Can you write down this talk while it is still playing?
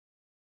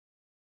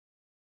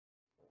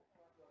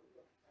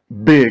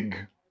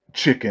big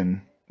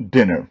chicken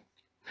dinner.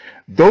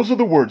 Those are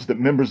the words that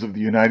members of the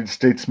United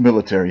States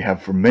military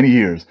have for many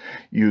years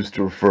used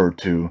to refer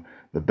to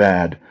the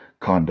bad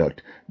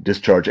conduct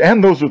discharge.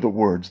 And those are the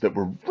words that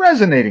were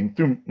resonating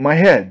through my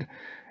head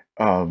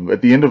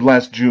at the end of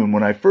last June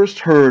when I first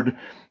heard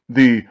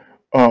the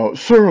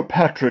Sir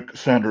Patrick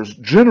Sanders,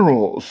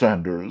 General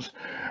Sanders,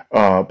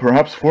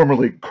 perhaps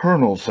formerly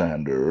Colonel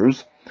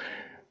Sanders,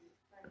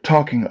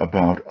 talking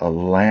about a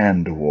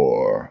land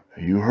war.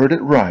 You heard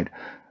it right.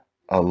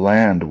 A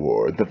land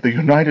war that the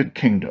United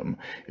Kingdom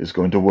is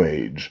going to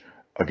wage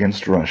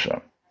against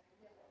Russia.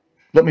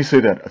 Let me say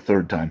that a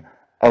third time.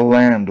 A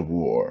land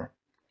war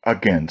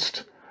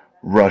against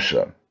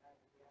Russia.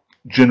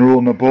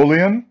 General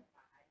Napoleon?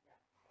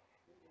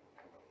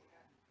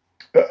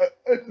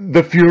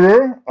 The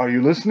Führer? Are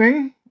you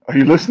listening? Are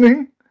you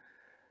listening?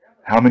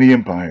 How many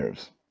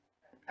empires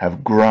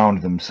have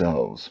ground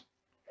themselves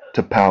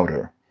to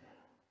powder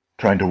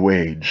trying to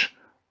wage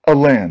a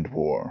land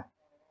war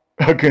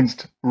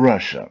against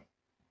Russia?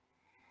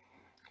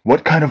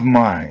 What kind of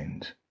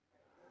mind,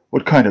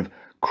 what kind of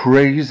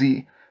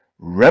crazy,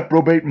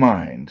 reprobate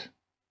mind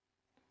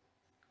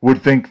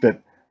would think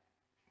that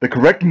the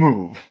correct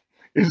move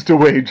is to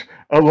wage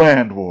a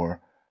land war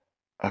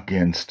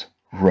against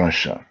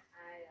Russia?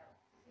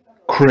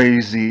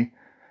 Crazy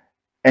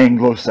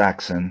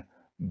Anglo-Saxon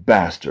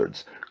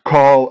bastards.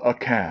 Call a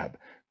cab.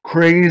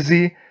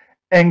 Crazy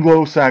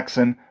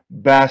Anglo-Saxon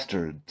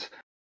bastards.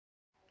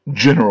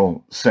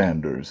 General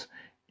Sanders,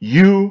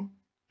 you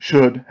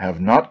should have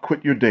not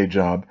quit your day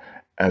job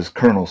as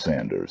Colonel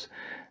Sanders.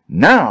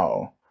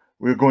 Now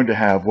we're going to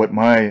have what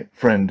my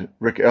friend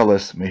Rick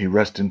Ellis, may he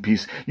rest in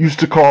peace, used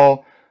to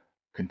call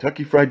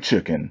Kentucky Fried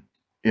Chicken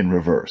in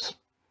reverse.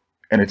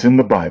 And it's in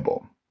the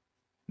Bible.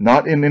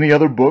 Not in any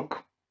other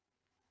book.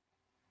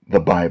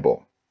 The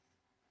Bible.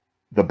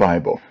 The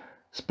Bible.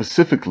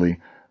 Specifically,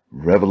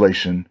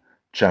 Revelation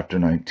chapter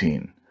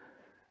 19.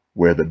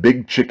 Where the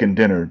big chicken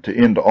dinner to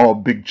end all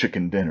big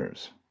chicken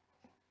dinners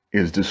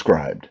is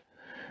described.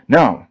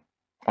 Now,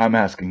 I'm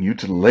asking you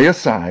to lay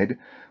aside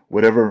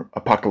whatever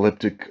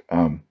apocalyptic,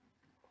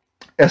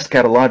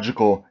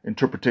 eschatological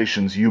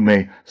interpretations you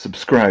may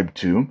subscribe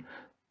to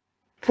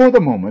for the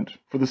moment,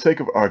 for the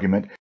sake of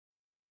argument,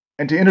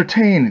 and to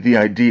entertain the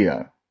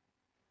idea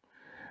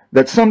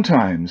that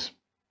sometimes,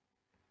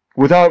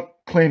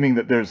 without claiming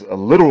that there's a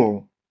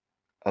literal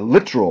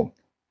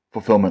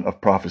fulfillment of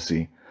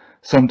prophecy,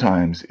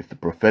 sometimes, if the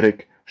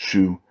prophetic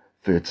shoe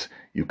fits,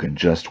 you can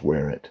just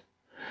wear it.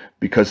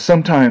 Because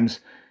sometimes,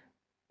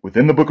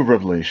 within the book of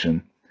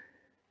Revelation,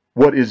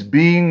 what is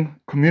being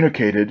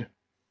communicated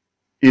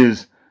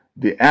is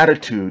the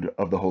attitude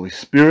of the Holy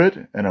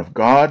Spirit and of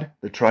God,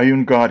 the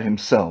triune God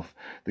himself,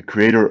 the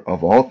creator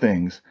of all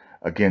things,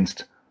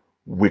 against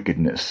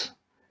wickedness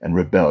and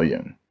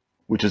rebellion,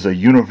 which is a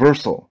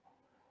universal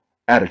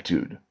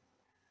attitude.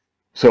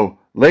 So,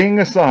 laying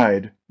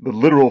aside the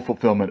literal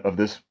fulfillment of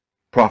this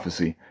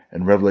prophecy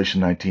in Revelation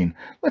 19,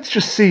 let's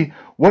just see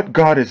what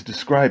God is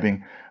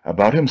describing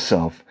about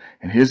himself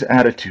and his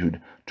attitude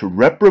to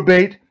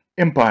reprobate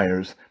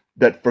empires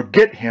that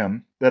forget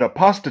him, that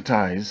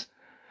apostatize,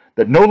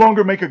 that no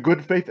longer make a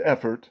good faith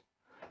effort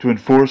to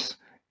enforce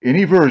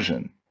any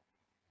version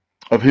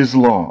of his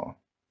law.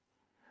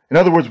 In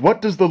other words,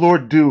 what does the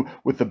Lord do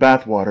with the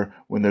bathwater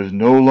when there's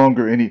no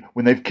longer any,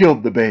 when they've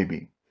killed the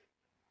baby?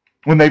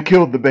 When they've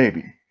killed the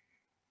baby.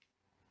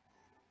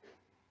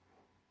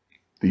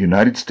 The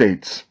United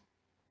States,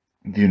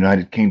 the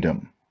United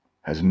Kingdom,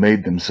 has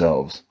made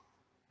themselves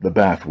the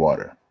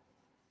bathwater.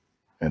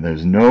 And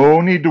there's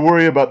no need to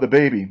worry about the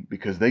baby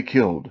because they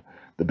killed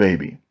the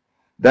baby.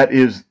 That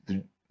is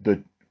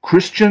the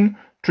Christian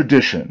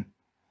tradition,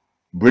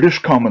 British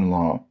common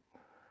law,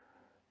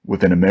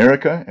 within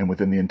America and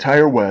within the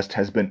entire West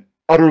has been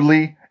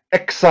utterly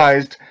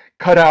excised,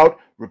 cut out,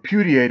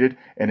 repudiated,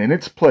 and in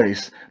its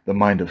place the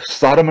mind of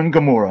Sodom and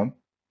Gomorrah,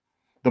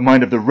 the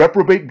mind of the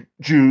reprobate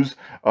Jews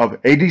of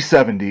AD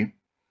 70,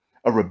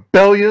 a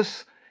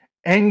rebellious,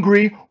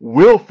 angry,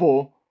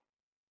 willful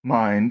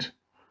mind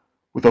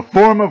with a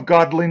form of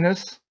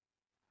godliness,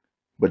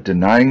 but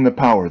denying the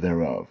power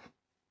thereof,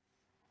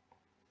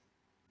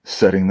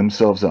 setting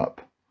themselves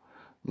up,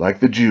 like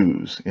the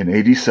Jews in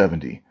AD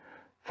 70,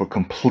 for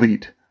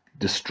complete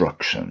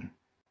destruction.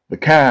 The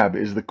cab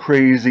is the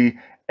crazy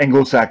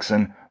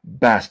Anglo-Saxon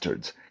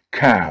bastards.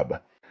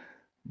 Cab.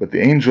 But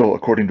the angel,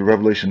 according to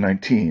Revelation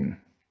 19,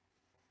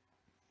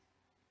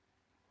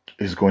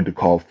 is going to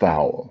call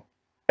foul.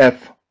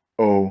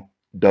 F-O-W-L.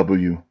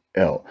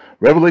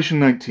 Revelation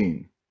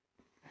 19,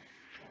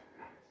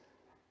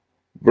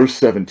 verse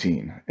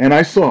 17. And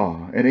I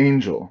saw an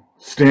angel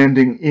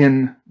standing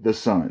in the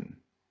sun.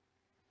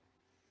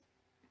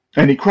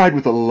 And he cried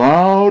with a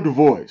loud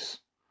voice,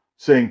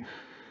 saying,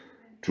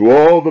 To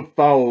all the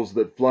fowls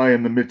that fly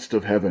in the midst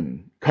of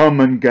heaven, come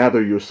and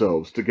gather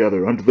yourselves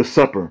together unto the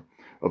supper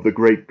of the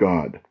great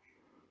God,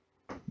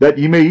 that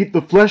ye may eat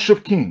the flesh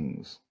of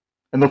kings,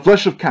 and the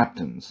flesh of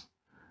captains,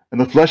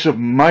 and the flesh of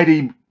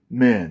mighty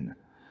men,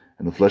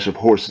 and the flesh of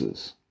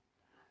horses,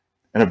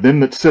 and of them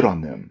that sit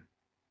on them,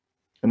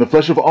 and the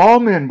flesh of all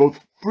men,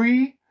 both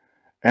free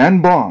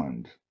and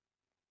bond,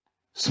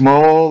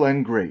 small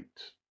and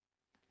great.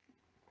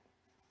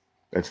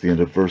 That's the end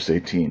of verse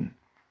 18.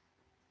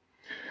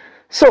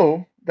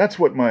 So, that's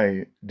what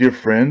my dear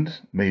friend,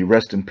 may he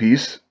rest in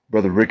peace,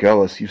 Brother Rick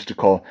Ellis, used to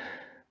call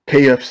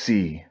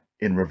KFC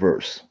in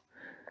reverse.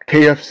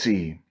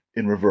 KFC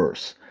in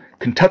reverse.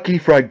 Kentucky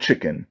Fried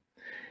Chicken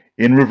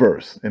in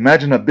reverse.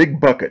 Imagine a big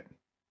bucket,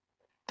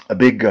 a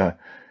big, a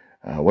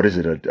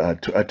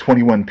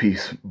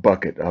 21-piece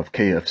bucket of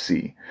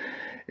KFC,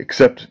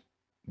 except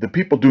the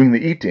people doing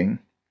the eating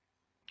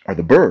are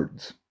the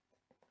birds,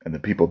 and the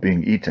people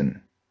being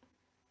eaten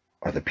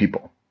are the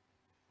people.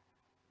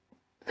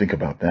 Think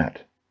about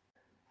that.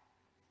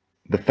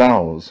 The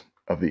fowls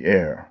of the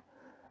air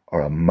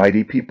are a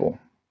mighty people.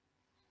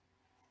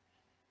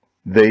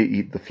 They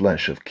eat the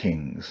flesh of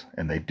kings,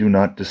 and they do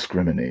not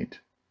discriminate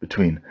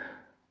between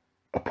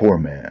a poor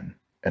man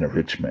and a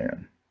rich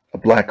man, a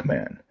black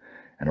man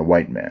and a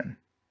white man,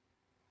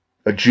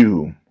 a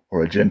Jew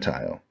or a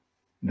Gentile.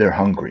 They're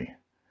hungry.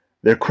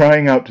 They're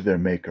crying out to their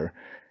Maker,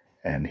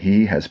 and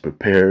he has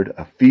prepared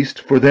a feast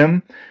for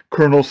them.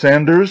 Colonel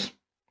Sanders,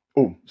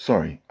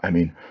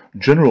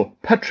 General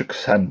Patrick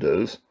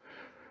Sanders,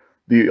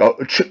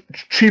 the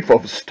Chief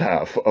of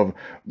Staff of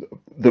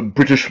the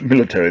British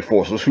military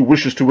forces, who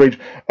wishes to wage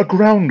a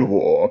ground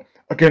war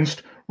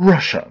against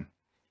Russia.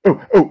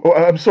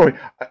 I'm sorry.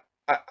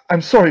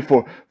 I'm sorry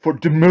for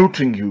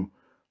demoting you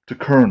to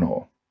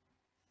Colonel.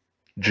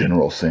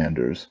 General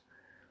Sanders,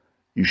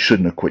 you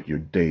shouldn't have quit your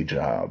day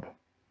job.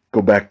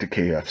 Go back to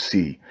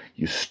KFC,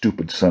 you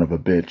stupid son of a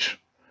bitch.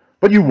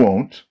 But you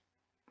won't,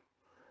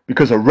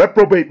 because a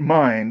reprobate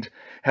mind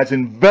has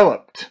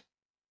enveloped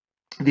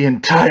the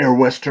entire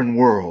Western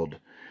world,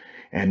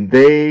 and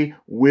they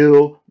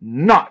will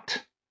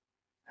not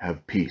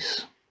have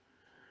peace.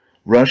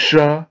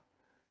 Russia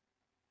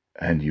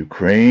and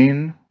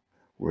Ukraine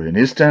were in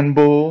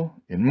Istanbul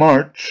in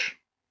March,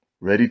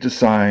 ready to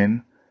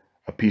sign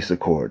a peace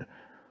accord.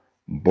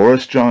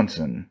 Boris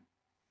Johnson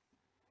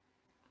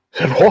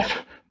said,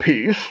 "What?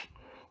 Peace?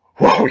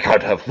 Well, we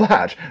can't have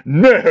that.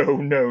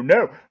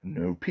 No.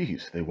 No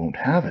peace. They won't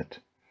have it."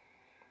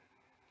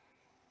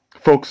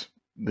 Folks,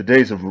 the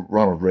days of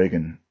Ronald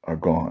Reagan are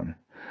gone.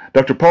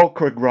 Dr. Paul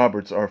Craig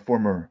Roberts, our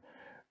former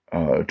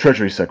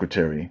Treasury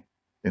Secretary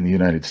in the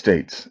United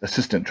States,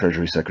 Assistant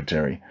Treasury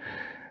Secretary,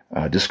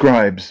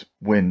 describes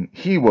when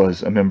he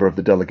was a member of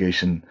the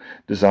delegation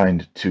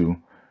designed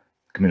to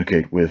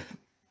communicate with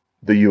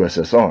the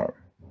USSR,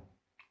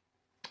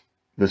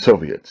 the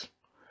Soviets.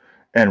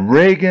 And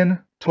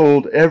Reagan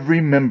told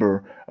every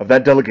member of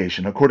that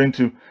delegation, according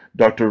to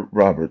Dr.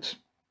 Roberts,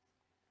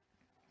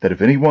 that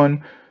if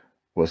anyone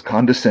was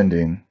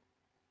condescending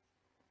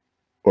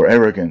or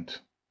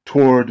arrogant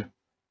toward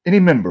any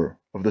member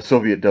of the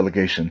Soviet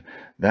delegation,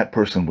 that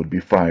person would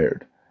be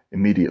fired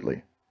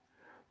immediately.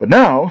 But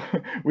now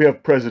we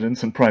have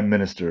presidents and prime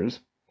ministers,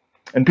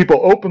 and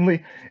people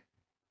openly,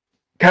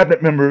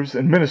 cabinet members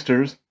and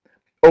ministers,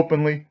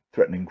 openly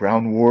threatening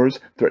ground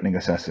wars, threatening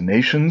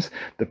assassinations.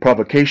 The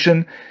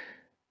provocation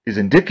is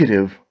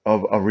indicative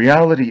of a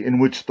reality in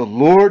which the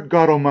Lord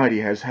God Almighty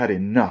has had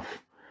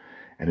enough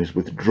and is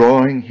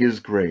withdrawing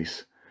his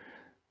grace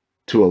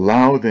to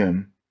allow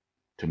them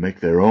to make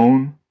their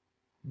own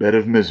bed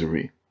of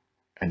misery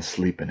and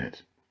sleep in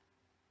it.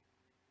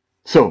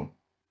 So,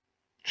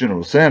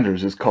 General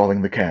Sanders is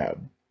calling the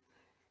cab.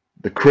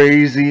 The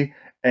crazy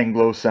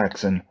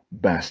Anglo-Saxon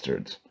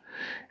bastards.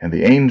 And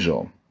the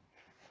angel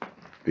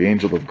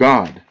of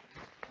God,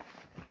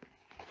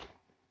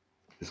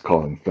 is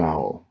calling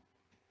foul.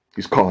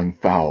 He's calling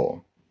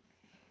foul.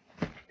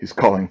 He's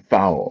calling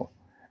foul.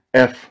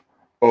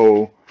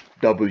 F-O-W-L.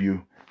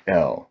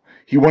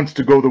 He wants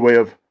to go the way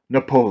of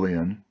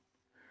Napoleon.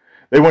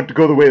 They want to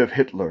go the way of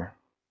Hitler.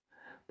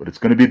 But it's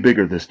going to be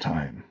bigger this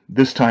time.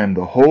 This time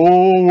the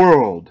whole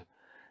world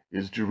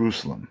is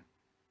Jerusalem,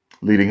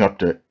 leading up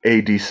to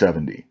AD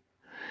 70.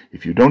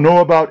 If you don't know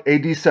about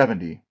AD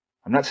 70,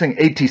 I'm not saying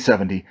AT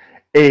 70,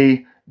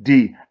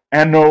 AD,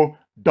 Anno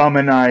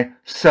Domini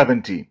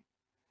 70.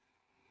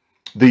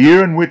 The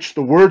year in which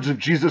the words of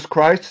Jesus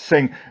Christ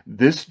saying,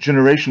 "This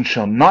generation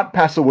shall not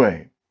pass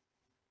away,"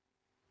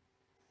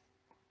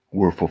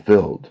 were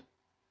fulfilled.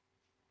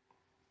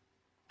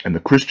 And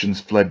the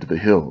Christians fled to the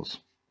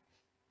hills.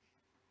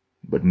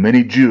 But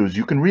many Jews,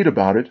 you can read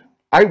about it,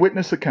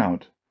 eyewitness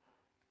account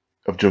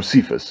of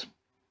Josephus.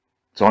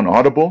 It's on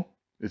Audible.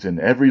 It's in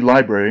every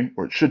library,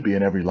 or it should be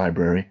in every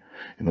library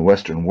in the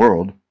Western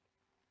world.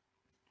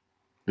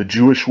 The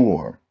Jewish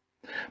War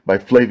by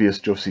Flavius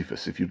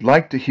Josephus. If you'd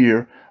like to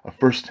hear a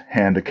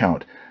first-hand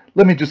account,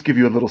 let me just give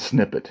you a little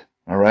snippet,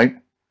 all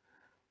right,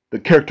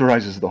 that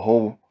characterizes the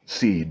whole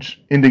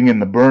siege, ending in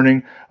the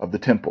burning of the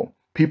temple.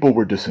 People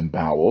were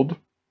disemboweled,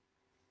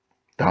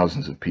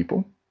 thousands of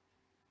people.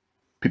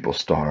 People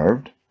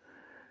starved,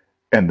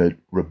 and the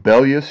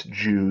rebellious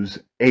Jews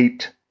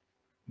ate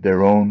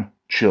their own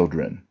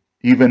children,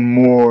 even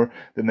more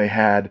than they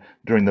had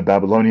during the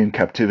Babylonian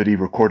captivity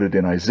recorded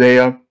in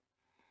Isaiah.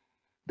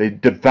 They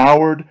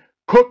devoured,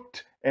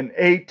 cooked, and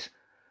ate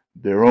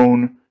their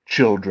own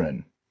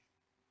children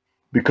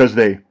because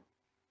they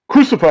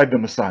crucified the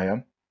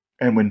Messiah.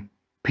 And when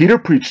Peter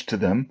preached to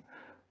them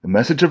the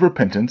message of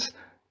repentance,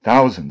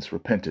 thousands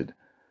repented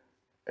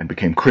and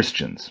became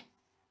Christians.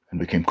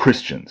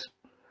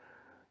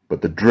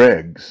 But the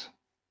dregs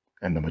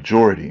and the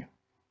majority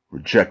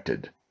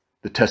rejected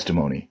the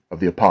testimony of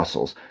the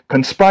apostles,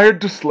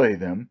 conspired to slay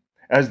them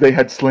as they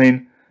had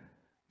slain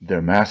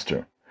their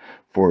master.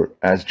 For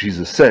as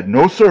Jesus said,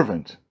 no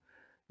servant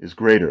is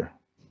greater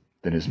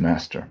than his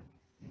master.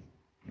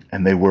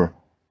 And they were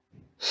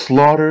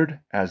slaughtered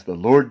as the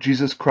Lord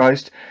Jesus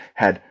Christ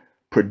had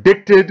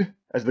predicted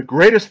as the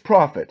greatest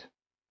prophet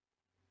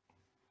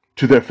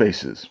to their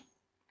faces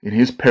in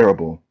his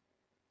parable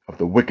of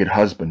the wicked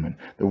husbandmen,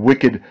 the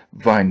wicked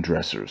vine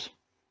dressers.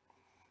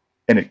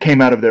 And it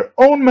came out of their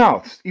own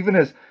mouths, even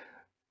as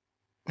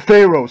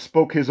Pharaoh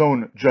spoke his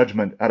own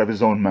judgment out of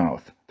his own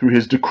mouth through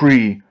his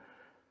decree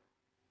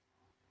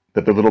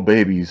that the little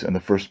babies and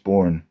the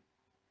firstborn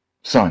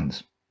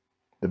sons,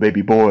 the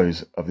baby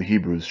boys of the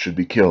Hebrews, should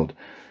be killed.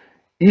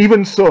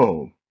 Even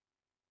so,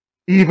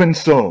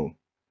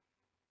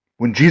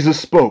 when Jesus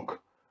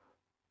spoke,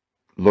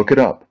 look it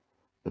up,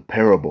 the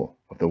parable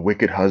of the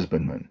wicked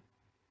husbandman,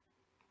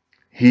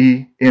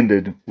 he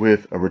ended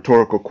with a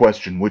rhetorical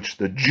question which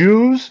the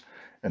Jews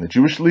and the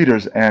Jewish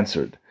leaders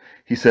answered.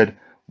 He said,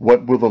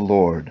 what will the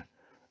Lord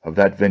of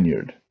that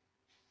vineyard,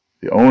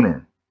 the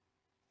owner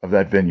of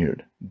that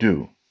vineyard,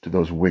 do to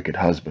those wicked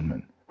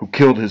husbandmen who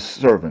killed his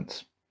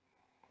servants,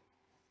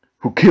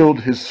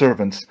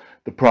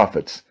 the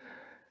prophets,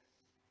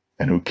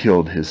 and who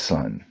killed his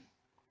son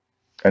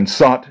and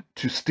sought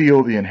to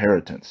steal the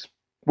inheritance?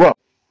 Well,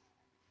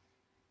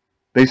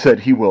 they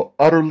said he will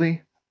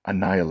utterly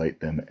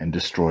annihilate them and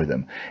destroy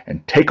them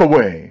and take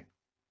away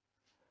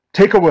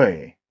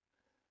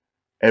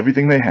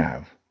everything they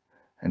have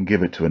and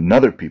give it to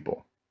another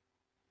people.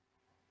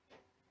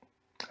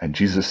 And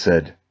Jesus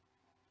said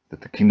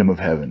that the kingdom of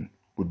heaven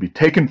would be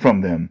taken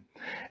from them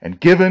and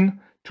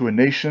given to a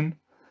nation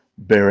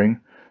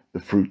bearing the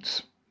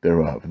fruits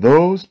thereof.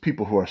 Those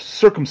people who are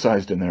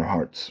circumcised in their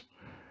hearts,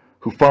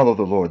 who follow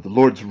the Lord, the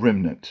Lord's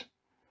remnant,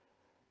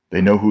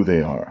 they know who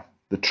they are,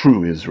 the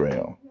true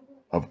Israel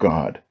of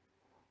God,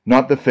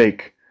 not the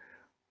fake,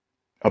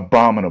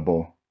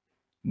 abominable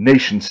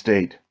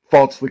nation-state,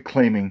 falsely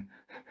claiming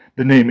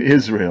the name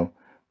Israel,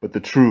 but the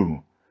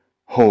true,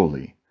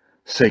 holy,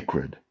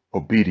 sacred,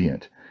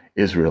 obedient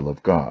Israel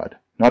of God,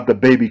 not the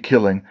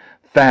baby-killing,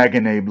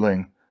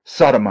 fag-enabling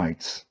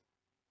sodomites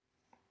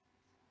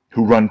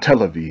who run Tel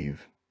Aviv.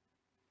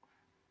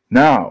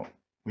 Now,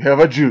 we have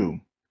a Jew,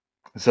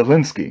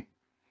 Zelensky,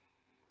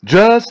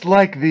 just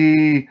like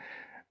the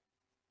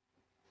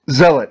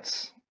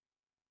zealots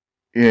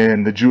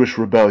in the Jewish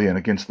rebellion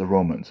against the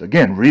Romans.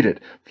 Again, read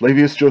it.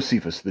 Flavius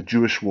Josephus, The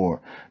Jewish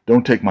War.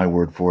 Don't take my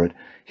word for it.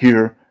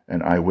 Hear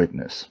an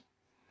eyewitness.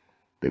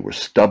 They were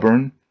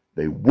stubborn.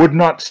 They would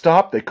not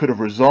stop. They could have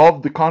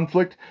resolved the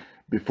conflict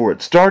before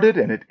it started,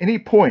 and at any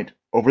point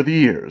over the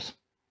years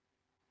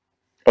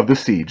of the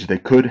siege, they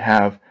could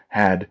have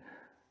had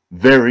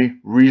very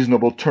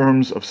reasonable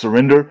terms of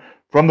surrender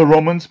from the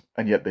Romans,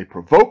 and yet they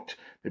provoked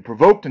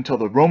until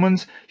the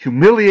Romans,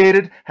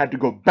 humiliated, had to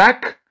go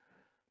back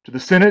to the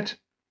Senate,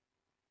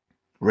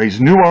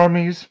 raise new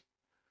armies,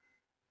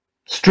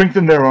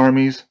 strengthen their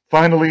armies,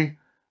 finally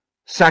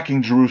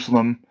sacking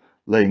Jerusalem,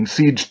 laying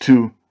siege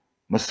to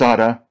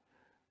Masada,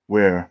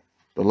 where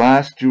the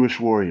last Jewish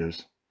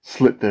warriors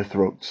slit their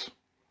throats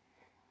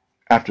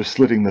after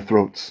slitting the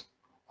throats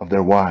of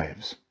their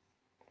wives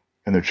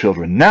and their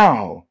children.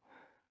 Now,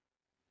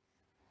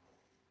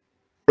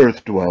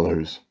 earth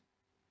dwellers,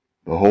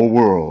 the whole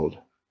world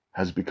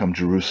has become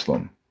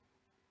Jerusalem.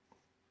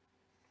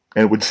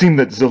 And it would seem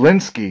that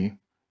Zelensky,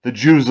 the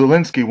Jew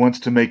Zelensky, wants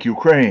to make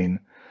Ukraine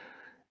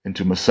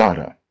into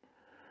Masada,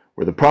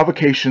 where the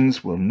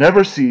provocations will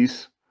never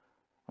cease,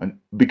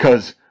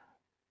 because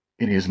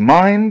in his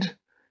mind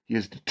he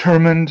is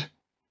determined,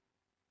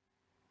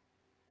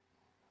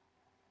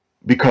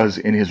 because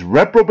in his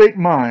reprobate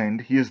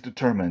mind he is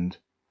determined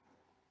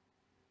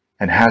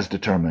and has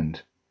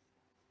determined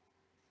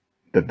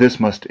that this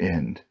must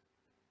end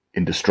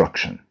in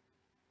destruction.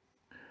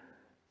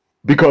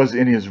 Because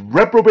in his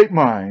reprobate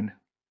mind,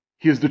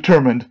 he is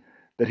determined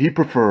that he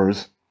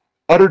prefers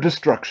utter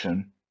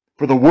destruction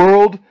for the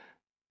world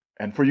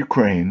and for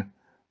Ukraine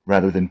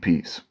rather than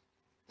peace.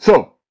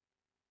 So,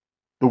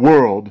 the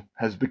world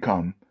has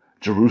become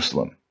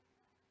Jerusalem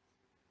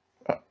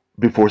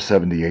before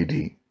 70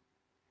 AD.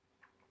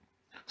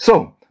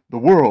 So, the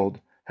world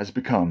has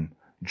become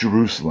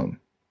Jerusalem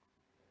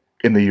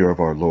in the year of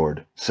our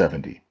Lord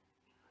 70.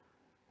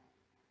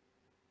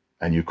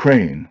 And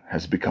Ukraine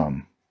has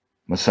become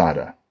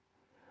Masada.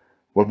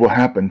 What will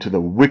happen to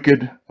the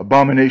wicked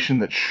abomination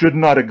that should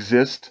not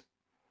exist,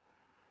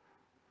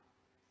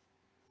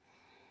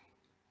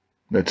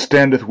 that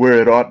standeth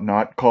where it ought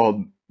not,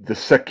 called the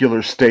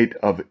secular state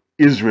of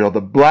Israel,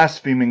 the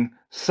blaspheming,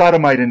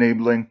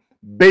 sodomite-enabling,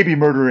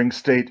 baby-murdering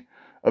state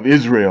of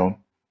Israel,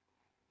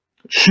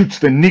 shoots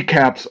the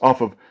kneecaps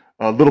off of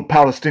little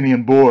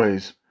Palestinian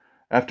boys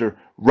after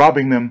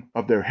robbing them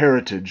of their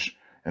heritage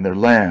and their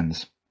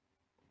lands.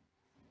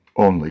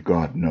 Only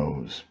God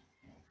knows.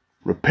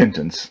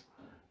 Repentance,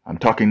 I'm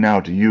talking now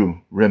to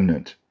you,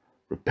 remnant,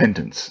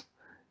 repentance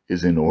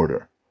is in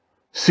order.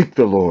 Seek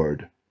the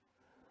Lord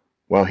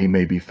while he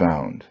may be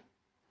found.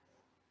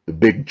 The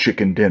big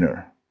chicken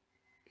dinner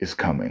is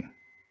coming.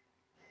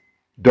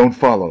 Don't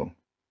follow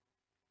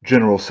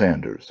General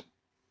Sanders.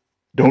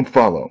 Don't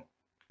follow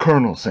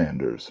Colonel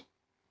Sanders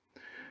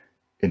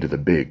into the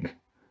big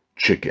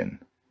chicken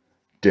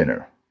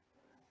dinner.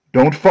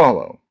 Don't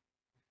follow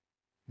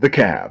the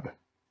cab,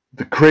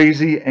 the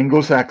crazy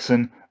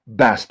Anglo-Saxon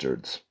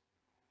bastards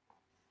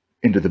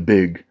into the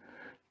big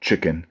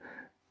chicken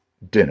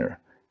dinner,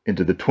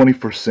 into the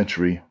 21st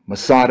century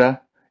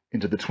Masada,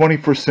 into the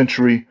 21st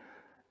century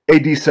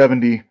AD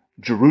 70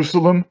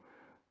 Jerusalem.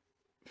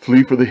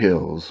 Flee for the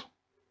hills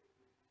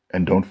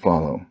and don't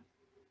follow,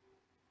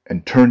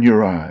 and turn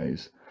your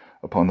eyes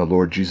upon the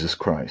Lord Jesus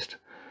Christ.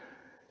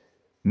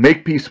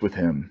 Make peace with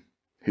him.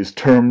 His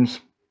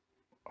terms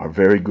are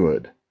very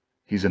good.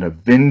 He's an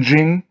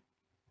avenging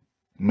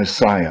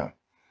Messiah,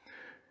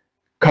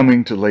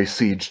 coming to lay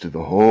siege to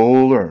the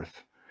whole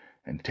earth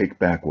and take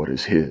back what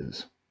is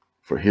his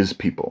for his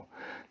people,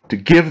 to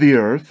give the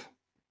earth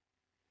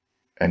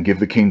and give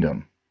the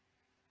kingdom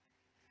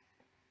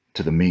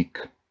to the meek,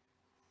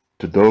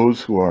 to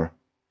those who are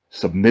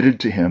submitted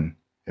to him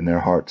in their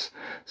hearts.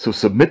 So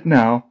submit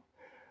now,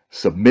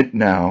 submit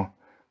now,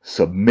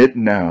 submit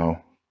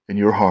now in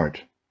your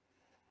heart.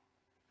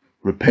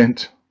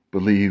 Repent,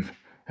 believe,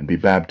 and be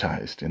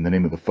baptized in the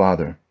name of the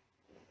Father,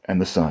 and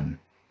the Son,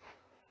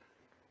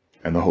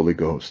 and the Holy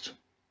Ghost,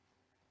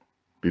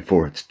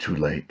 before it's too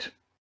late.